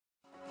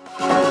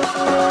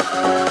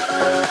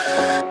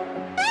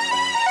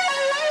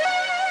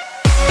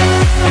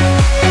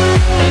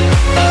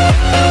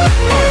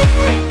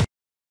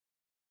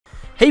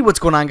Hey, what's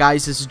going on,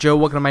 guys? This is Joe.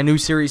 Welcome to my new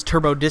series,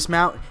 Turbo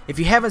Dismount. If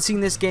you haven't seen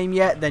this game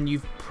yet, then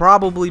you've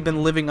probably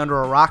been living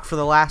under a rock for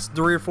the last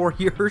 3 or 4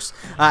 years.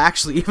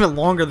 Actually, even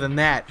longer than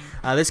that.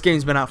 This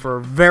game's been out for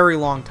a very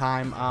long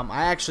time.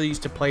 I actually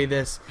used to play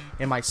this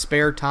in my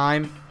spare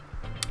time,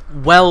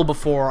 well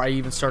before I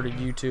even started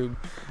YouTube.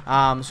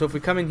 So if we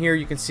come in here,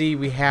 you can see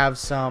we have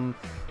some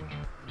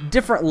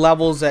different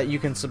levels that you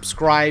can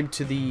subscribe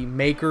to the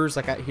makers.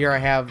 Like here I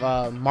have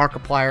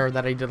Markiplier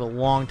that I did a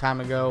long time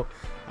ago.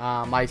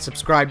 I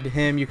subscribed to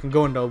him. You can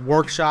go into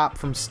Workshop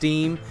from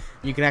Steam.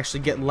 You can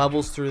actually get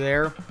levels through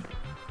there.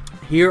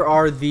 Here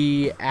are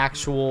the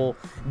actual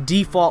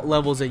default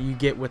levels that you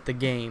get with the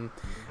game.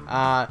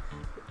 And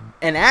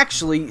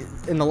actually,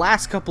 in the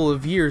last couple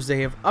of years,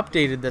 they have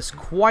updated this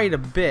quite a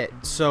bit.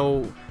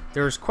 So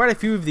there's quite a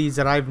few of these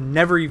that I've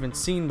never even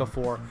seen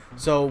before.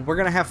 So we're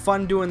going to have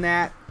fun doing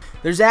that.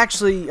 There's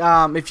actually,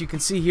 if you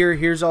can see here,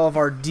 here's all of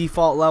our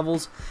default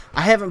levels.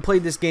 I haven't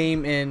played this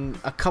game in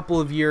a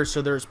couple of years,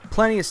 so there's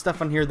plenty of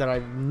stuff on here that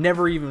I've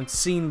never even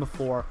seen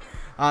before.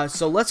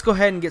 So let's go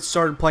ahead and get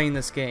started playing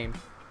this game.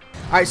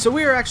 Alright, so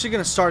we are actually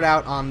going to start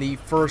out on the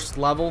first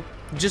level,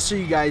 just so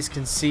you guys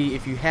can see,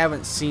 if you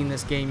haven't seen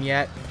this game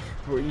yet,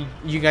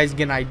 you guys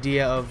get an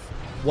idea of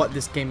what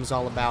this game is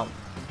all about.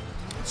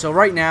 So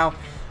right now,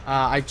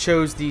 I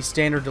chose the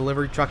standard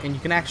delivery truck, and you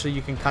can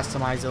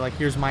customize it. Like,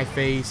 here's my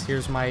face,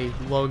 here's my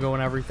logo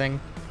and everything.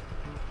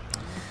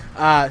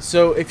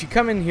 So if you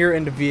come in here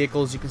into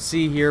vehicles, you can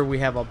see here we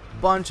have a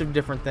bunch of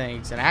different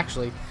things, and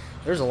actually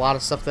there's a lot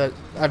of stuff that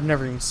I've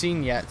never even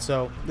seen yet,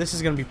 so this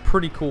is going to be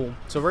pretty cool.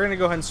 So we're going to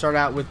go ahead and start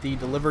out with the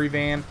delivery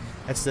van.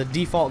 That's the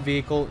default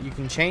vehicle. You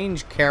can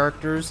change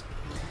characters.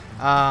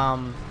 You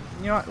know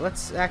what,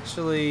 let's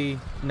actually,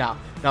 no,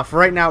 for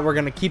right now we're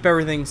going to keep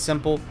everything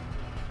simple.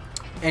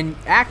 And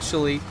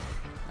actually,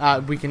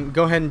 we can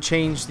go ahead and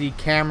change the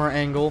camera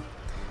angle.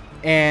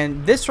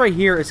 And this right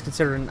here is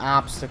considered an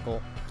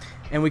obstacle.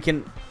 And we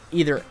can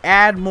either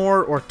add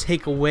more or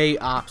take away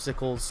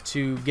obstacles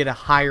to get a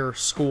higher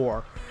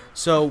score.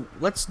 So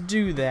let's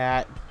do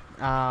that.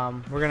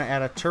 We're going to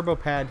add a turbo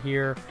pad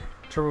here,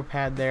 turbo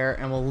pad there,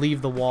 and we'll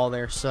leave the wall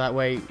there. So that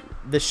way,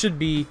 this should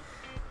be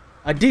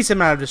a decent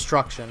amount of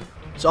destruction.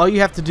 So all you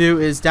have to do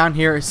is down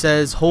here it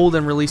says hold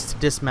and release to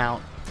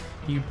dismount.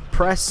 You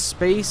press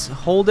space,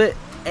 hold it,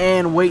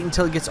 and wait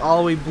until it gets all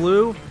the way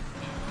blue.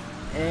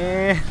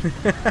 And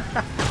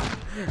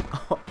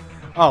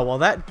oh well,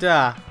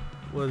 that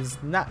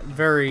was not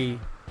very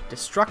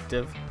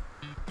destructive.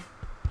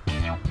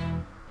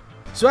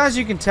 So as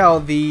you can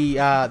tell, the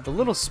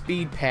little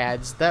speed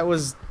pads, that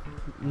was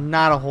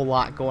not a whole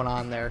lot going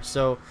on there.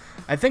 So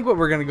I think what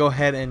we're going to go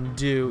ahead and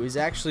do is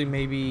actually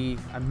maybe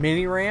a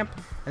mini ramp,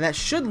 and that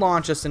should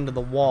launch us into the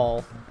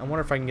wall. I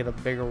wonder if I can get a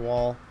bigger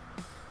wall.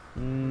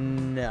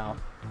 No.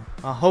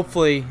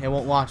 Hopefully it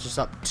won't launch us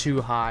up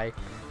too high.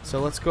 So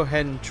let's go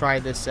ahead and try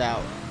this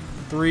out.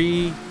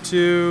 3,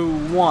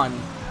 2, 1.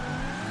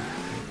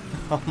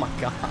 Oh my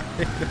god.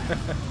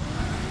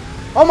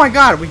 Oh my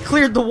god, we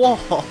cleared the wall.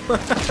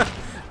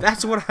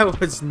 That's what I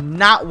was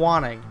not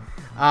wanting.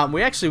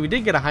 We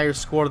did get a higher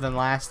score than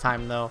last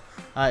time though.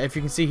 If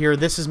you can see here,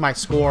 this is my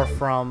score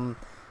from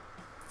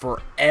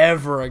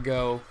forever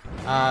ago.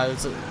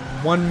 It's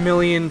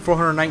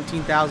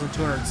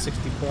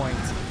 1,419,260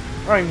 points.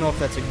 I don't even know if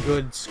that's a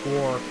good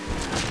score.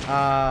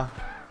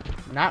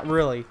 Not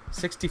really.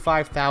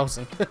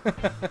 65,000.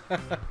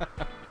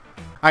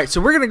 Alright,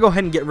 so we're going to go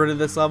ahead and get rid of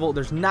this level.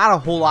 There's not a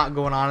whole lot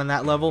going on in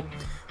that level.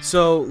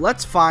 So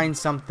let's find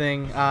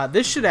something.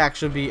 This should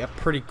actually be a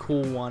pretty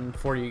cool one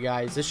for you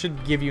guys. This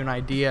should give you an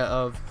idea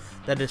of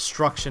the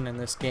destruction in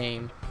this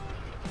game.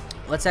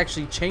 Let's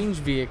actually change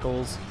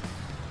vehicles.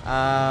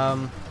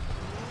 Let's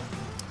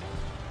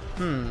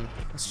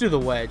do the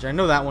wedge. I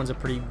know that one's a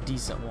pretty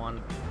decent one.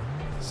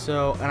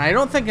 So, and I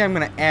don't think I'm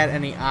going to add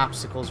any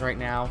obstacles right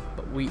now,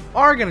 but we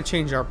are going to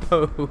change our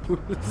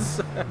pose.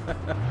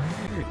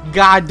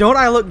 God, don't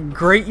I look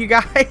great, you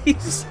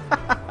guys?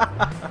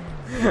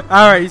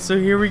 Alright, so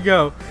here we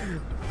go.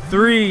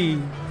 3,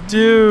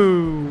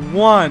 2,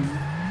 1.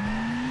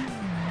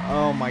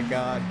 Oh my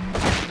god.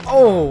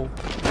 Oh!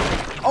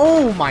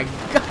 Oh my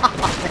god!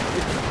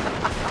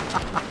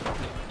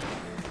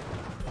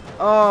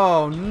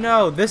 Oh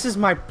no, this is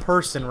my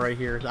person right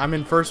here. I'm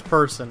in first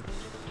person.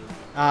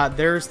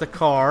 There's the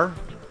car.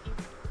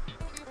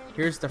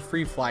 Here's the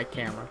free fly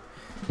camera.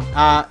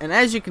 And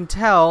as you can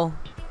tell,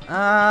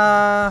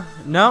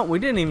 no, we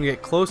didn't even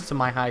get close to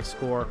my high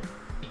score.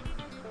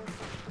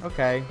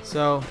 Okay,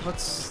 so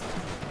let's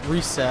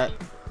reset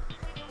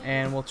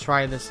and we'll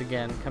try this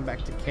again. Come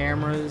back to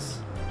cameras.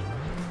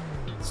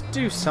 Let's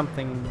do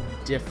something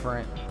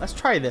different. Let's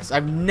try this.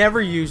 I've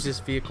never used this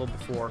vehicle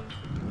before.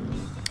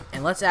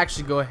 And let's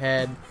actually go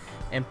ahead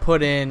and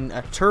put in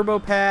a turbo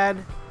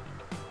pad.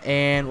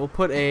 And we'll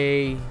put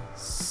a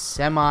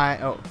semi...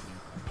 Oh.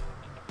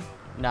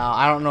 No,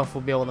 I don't know if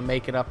we'll be able to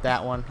make it up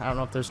that one. I don't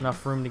know if there's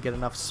enough room to get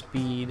enough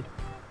speed.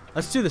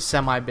 Let's do the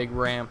semi-big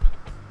ramp.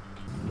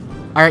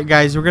 Alright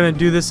guys, we're going to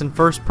do this in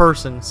first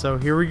person. So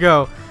here we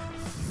go.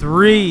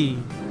 3,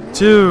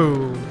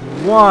 2,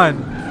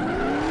 one.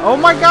 Oh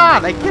my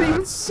god, I can't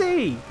even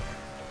see.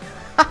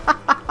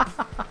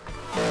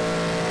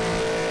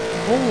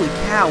 Holy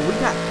cow, we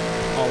got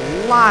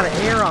a lot of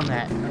air on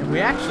that. And we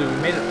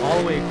made it all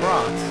the way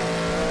across.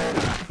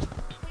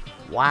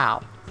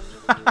 Wow.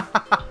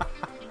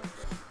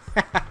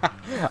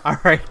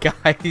 Alright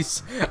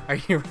guys, are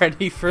you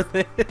ready for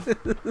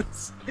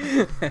this?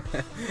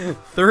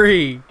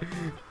 3,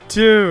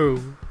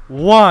 2,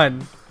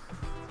 1.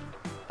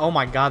 Oh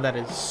my god, that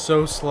is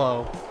so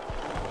slow.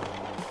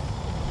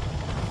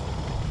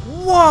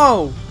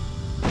 Whoa!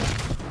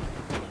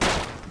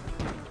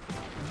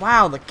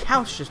 Wow, the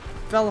couch just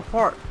fell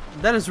apart.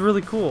 That is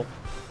really cool.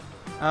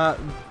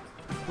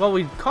 Well,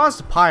 we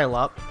caused a pile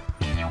up,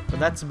 but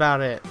that's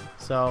about it.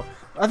 So,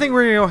 I think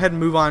we're going to go ahead and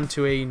move on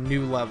to a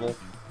new level.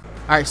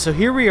 Alright, so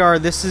here we are.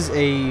 This is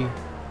a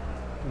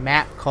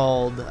map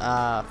called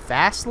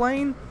Fast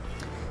Lane.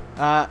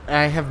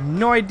 I have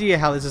no idea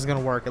how this is going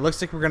to work. It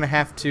looks like we're going to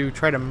have to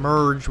try to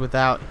merge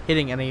without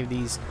hitting any of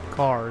these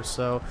cars.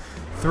 So,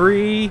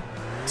 3,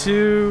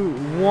 2,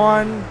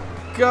 1,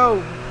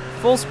 go!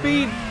 Full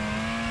speed!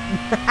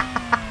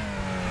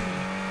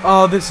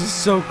 Oh, this is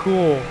so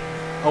cool.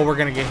 Oh, we're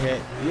going to get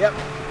hit. Yep.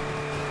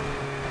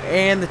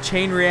 And the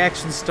chain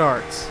reaction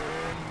starts.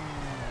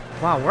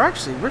 Wow,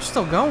 we're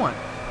still going.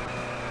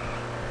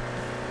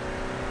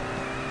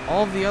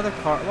 All of the other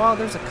cars, well,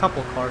 there's a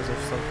couple cars that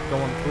are still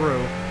going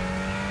through.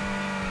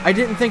 I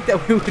didn't think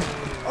that we would,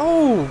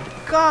 oh,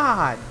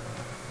 God.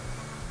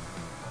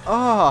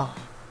 Oh,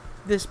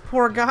 this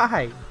poor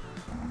guy.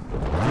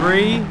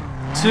 3,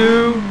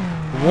 2,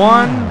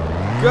 1,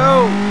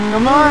 go.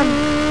 Come on.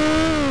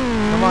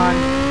 Come on.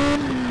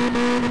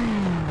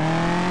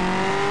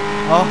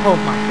 Oh,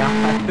 my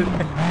God.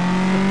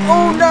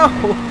 Oh, no.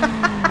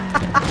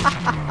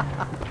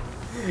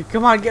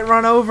 Come on, get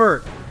run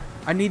over.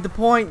 I need the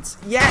points.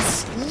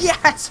 Yes!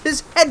 Yes!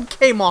 His head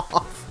came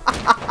off!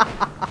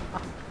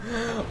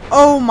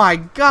 Oh my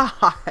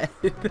god!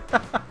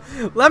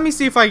 Let me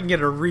see if I can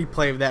get a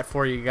replay of that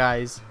for you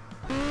guys.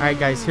 Alright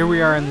guys, here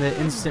we are in the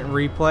instant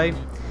replay.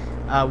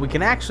 We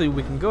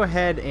can go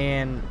ahead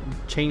and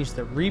change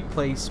the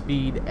replay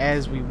speed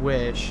as we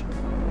wish.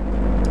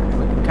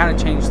 We can kind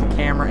of change the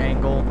camera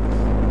angle.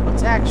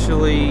 Let's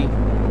actually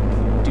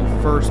do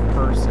first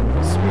person.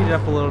 We'll speed it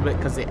up a little bit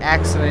because the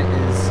accident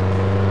is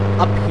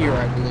up here,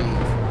 I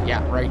believe.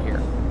 Yeah, right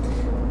here.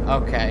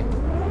 Okay.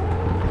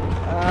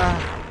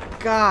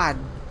 God.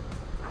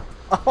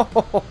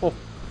 Oh,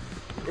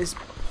 this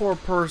poor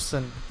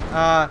person.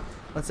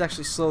 Let's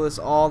actually slow this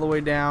all the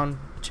way down.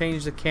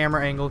 Change the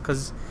camera angle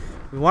because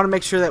we want to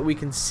make sure that we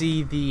can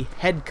see the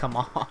head come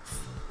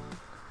off.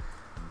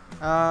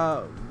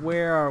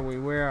 Where are we?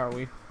 Where are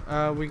we?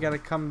 We gotta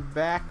come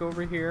back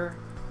over here.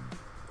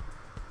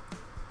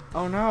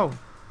 Oh no.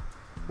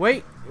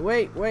 Wait.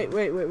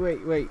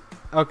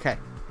 Okay.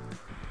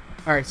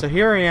 Alright, so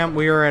here I am.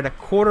 We are at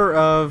 1/4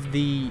 of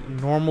the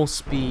normal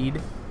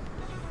speed.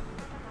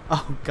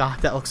 Oh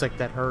god, that looks like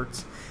that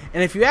hurts.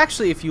 And if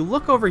you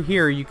look over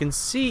here, you can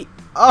see,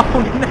 oh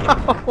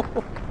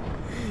no!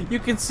 You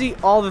can see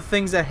all the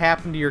things that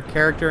happen to your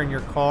character in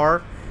your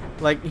car.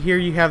 Like here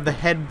you have the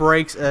head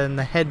breaks and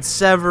the head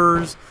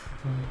severs.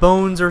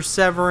 Bones are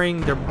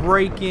severing, they're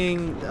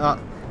breaking.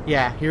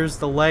 Yeah, here's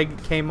the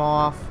leg came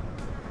off.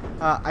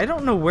 I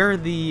don't know where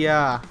the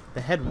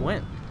head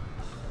went.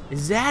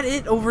 Is that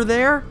it over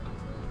there?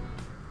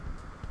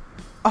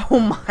 Oh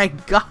my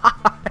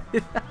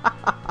god.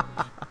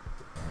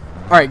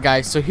 Alright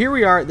guys, so here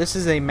we are. This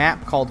is a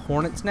map called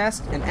Hornet's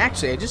Nest. And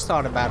actually, I just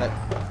thought about it.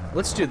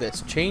 Let's do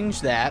this.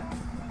 Change that.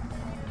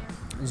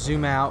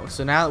 Zoom out.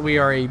 So now that we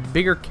are a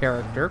bigger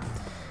character,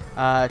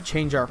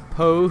 change our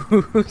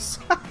pose.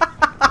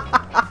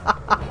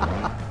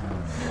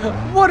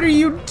 What are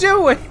you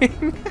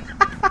doing?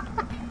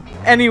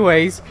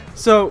 Anyways,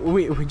 so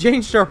we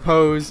changed our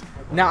pose.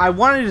 Now I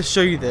wanted to show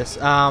you this.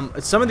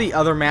 Some of the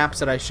other maps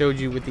that I showed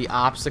you with the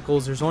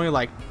obstacles, there's only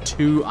like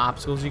 2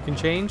 obstacles you can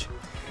change.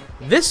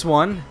 This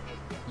one,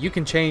 you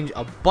can change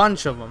a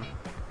bunch of them.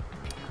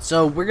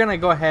 So we're gonna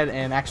go ahead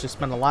and actually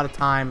spend a lot of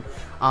time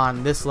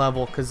on this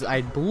level because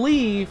I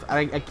believe,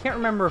 I can't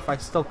remember if I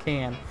still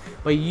can,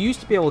 but you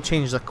used to be able to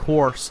change the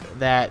course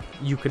that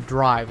you could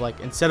drive. Like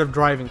instead of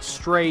driving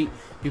straight,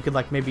 you could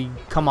like maybe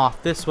come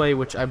off this way,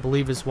 which I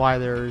believe is why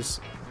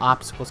there's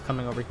obstacles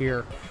coming over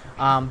here.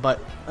 But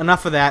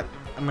enough of that.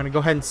 I'm gonna go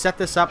ahead and set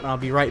this up and I'll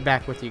be right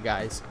back with you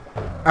guys.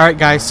 Alright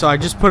guys, so I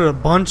just put a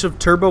bunch of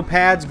turbo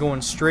pads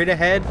going straight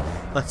ahead.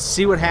 Let's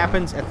see what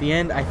happens at the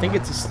end. I think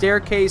it's a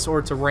staircase or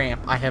it's a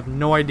ramp. I have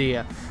no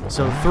idea.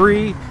 So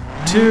 3,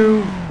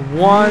 2,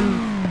 1,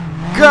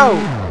 go!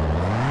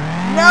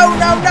 No!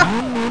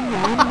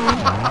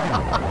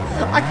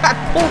 I got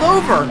pulled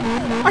over!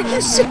 Are you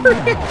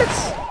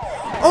serious?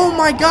 Oh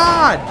my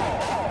god!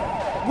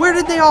 Where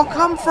did they all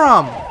come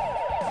from?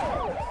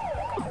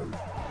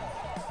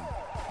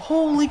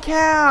 Holy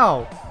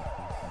cow!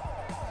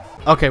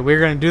 Okay, we're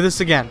gonna do this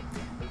again.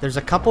 There's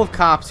a couple of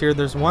cops here.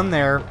 There's one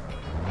there.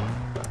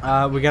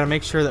 We gotta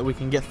make sure that we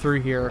can get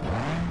through here.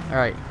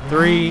 Alright,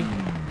 3,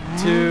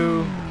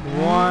 2,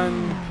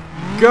 1,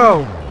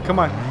 go! Come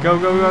on, go,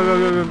 go, go, go,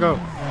 go, go, go.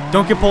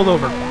 Don't get pulled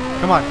over.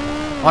 Come on.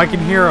 Oh, I can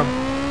hear him.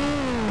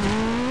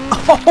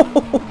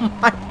 Oh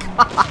my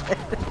god.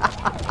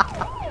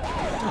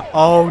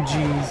 Oh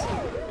jeez.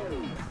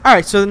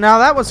 Alright, so now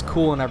that was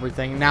cool and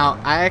everything. Now,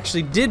 I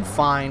actually did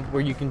find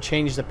where you can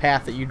change the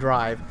path that you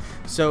drive.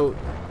 So,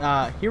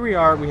 here we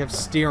are. We have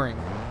steering.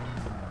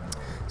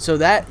 So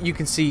that you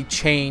can see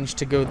change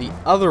to go the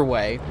other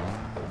way.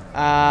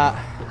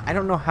 I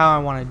don't know how I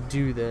want to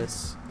do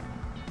this.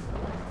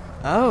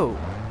 Oh.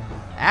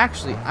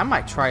 Actually, I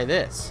might try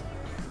this.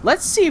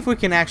 Let's see if we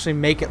can actually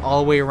make it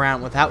all the way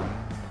around without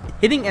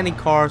hitting any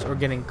cars or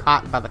getting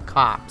caught by the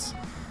cops.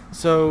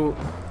 So,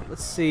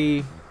 let's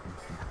see.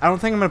 I don't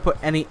think I'm going to put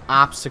any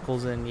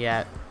obstacles in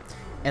yet.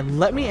 And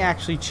let me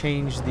actually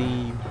change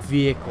the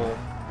vehicle.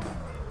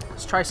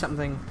 Let's try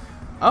something.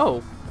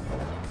 Oh.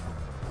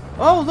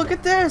 Oh, look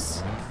at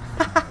this.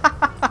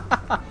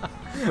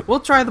 We'll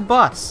try the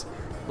bus.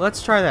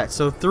 Let's try that.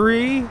 So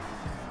 3,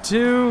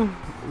 2,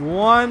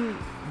 1,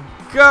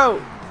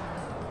 go.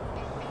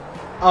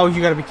 Oh,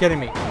 you gotta be kidding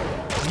me.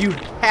 You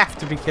have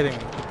to be kidding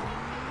me.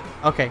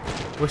 Okay,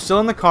 we're still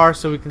in the car,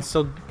 so we can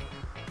still...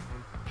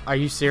 Are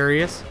you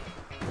serious?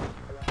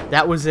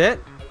 That was it?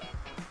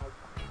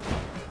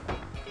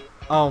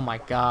 Oh my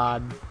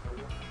god.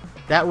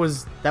 That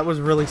was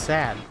really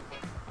sad.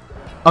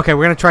 Okay,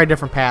 we're gonna try a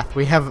different path.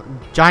 We have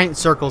giant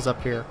circles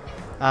up here.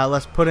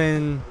 Let's put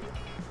in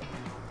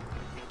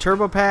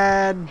turbo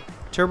pad.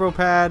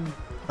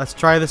 Let's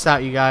try this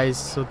out, you guys.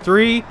 So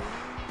 3,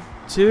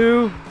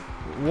 2,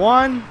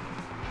 1,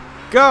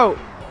 go.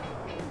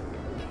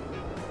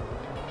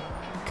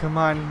 Come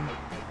on.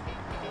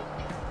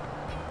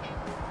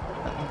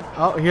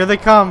 Oh, here they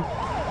come.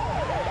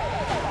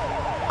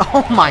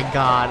 Oh my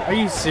god, are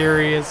you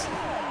serious?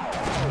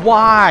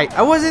 Why?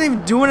 I wasn't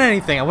even doing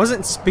anything. I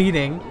wasn't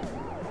speeding.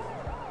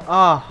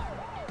 Oh,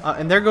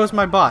 and there goes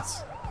my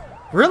bus.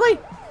 Really?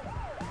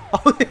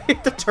 Oh, they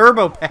hit the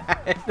turbo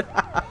pad.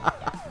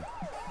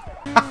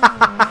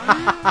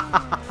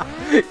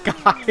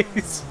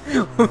 Guys,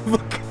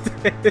 look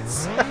at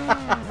this.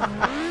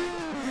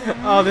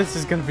 Oh, this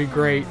is gonna be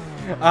great.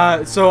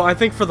 So I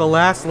think for the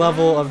last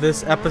level of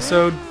this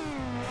episode,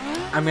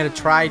 I'm gonna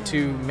try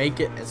to make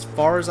it as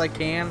far as I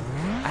can.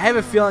 I have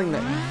a feeling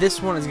that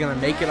this one is gonna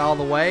make it all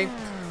the way.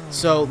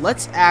 So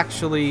let's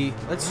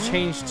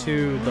change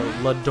to the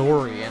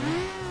LaDorian,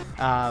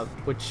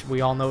 which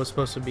we all know is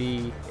supposed to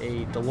be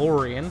a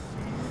DeLorean,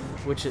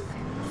 which is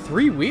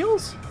 3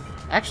 wheels?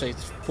 Actually,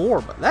 it's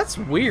 4, but that's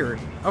weird.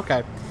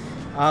 Okay,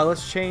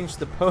 let's change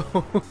the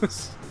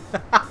pose.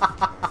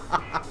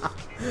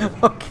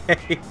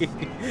 Okay,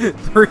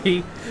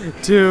 3,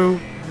 2,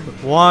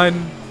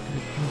 1,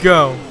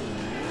 go.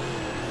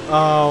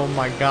 Oh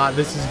my god,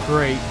 this is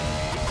great.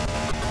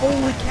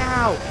 Holy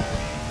cow.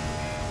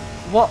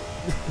 What?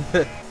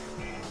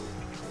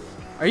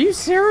 Are you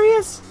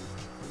serious?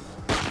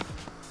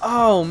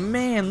 Oh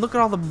man, look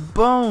at all the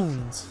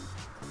bones.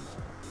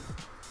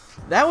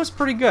 That was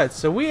pretty good.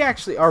 So we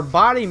actually, our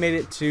body made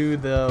it to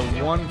the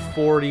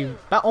 140,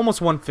 about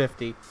almost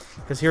 150.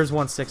 Because here's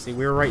 160.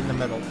 We were right in the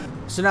middle.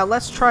 So now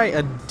let's try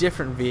a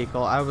different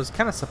vehicle. I was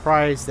kind of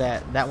surprised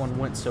that that one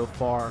went so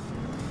far.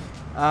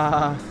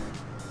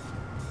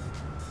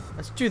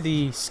 Let's do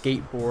the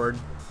skateboard.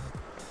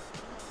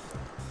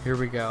 Here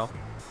we go.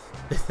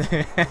 He's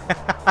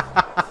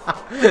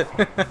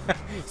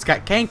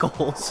got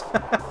cankles.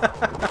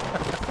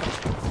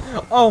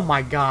 Oh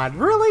my god,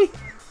 really?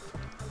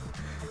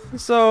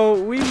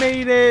 So we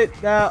made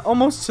it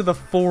almost to the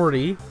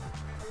 40.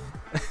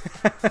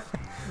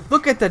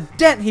 Look at the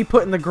dent he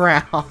put in the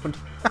ground.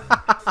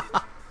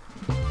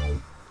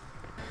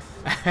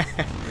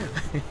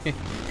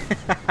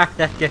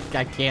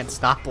 I can't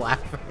stop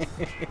laughing.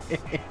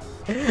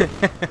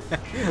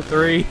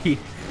 3,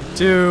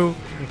 2,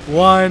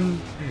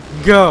 1,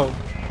 go.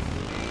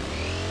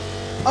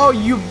 Oh,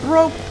 you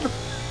broke the...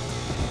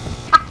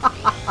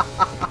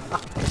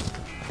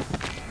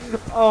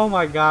 Oh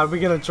my god,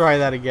 we're gonna try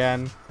that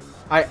again.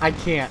 I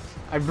can't.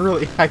 I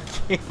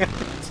can't.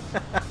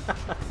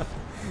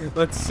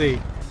 Let's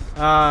see.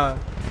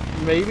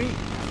 Maybe?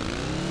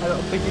 I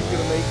don't think he's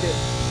gonna make it.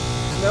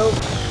 Nope.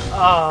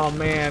 Oh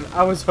man,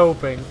 I was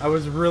hoping. I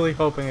was really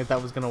hoping that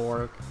that was gonna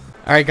work.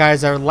 Alright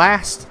guys, our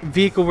last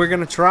vehicle we're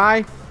gonna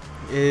try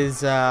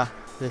is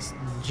this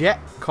jet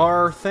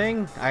car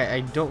thing.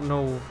 I don't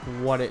know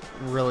what it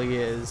really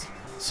is.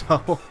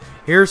 So,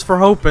 here's for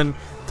hoping.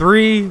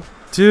 3,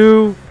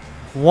 2,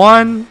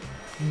 1,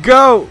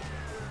 go!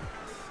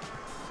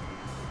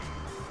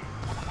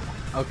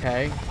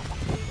 Okay.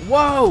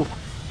 Whoa!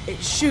 It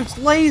shoots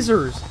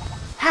lasers!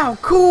 How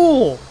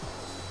cool!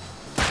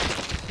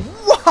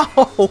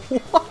 Whoa!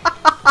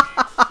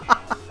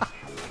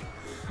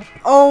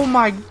 Oh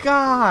my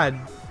god!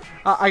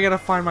 I gotta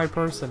find my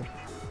person.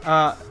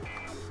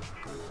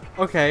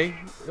 Okay.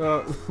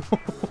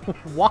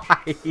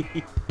 Why?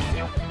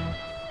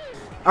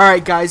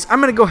 Alright guys,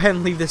 I'm going to go ahead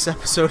and leave this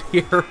episode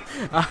here.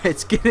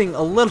 It's getting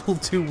a little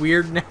too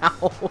weird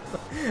now.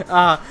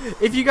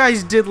 If you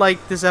guys did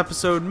like this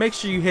episode, make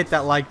sure you hit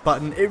that like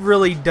button. It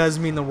really does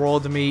mean the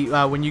world to me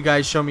when you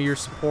guys show me your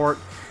support.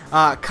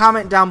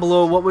 Comment down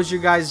below what was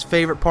your guys'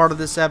 favorite part of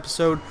this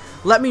episode.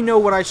 Let me know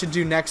what I should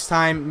do next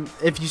time.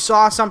 If you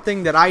saw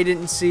something that I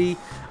didn't see,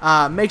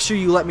 make sure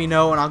you let me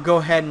know, and I'll go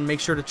ahead and make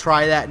sure to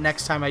try that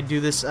next time I do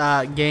this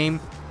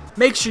game.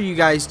 Make sure you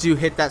guys do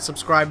hit that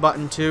subscribe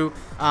button too.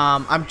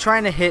 I'm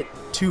trying to hit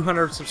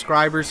 200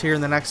 subscribers here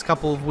in the next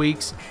couple of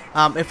weeks.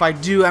 If I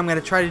do, I'm going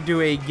to try to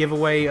do a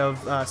giveaway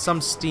of some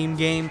Steam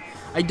game.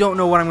 I don't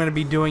know what I'm going to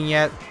be doing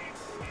yet.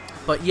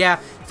 But yeah,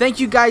 thank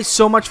you guys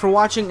so much for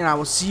watching, and I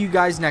will see you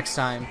guys next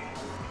time.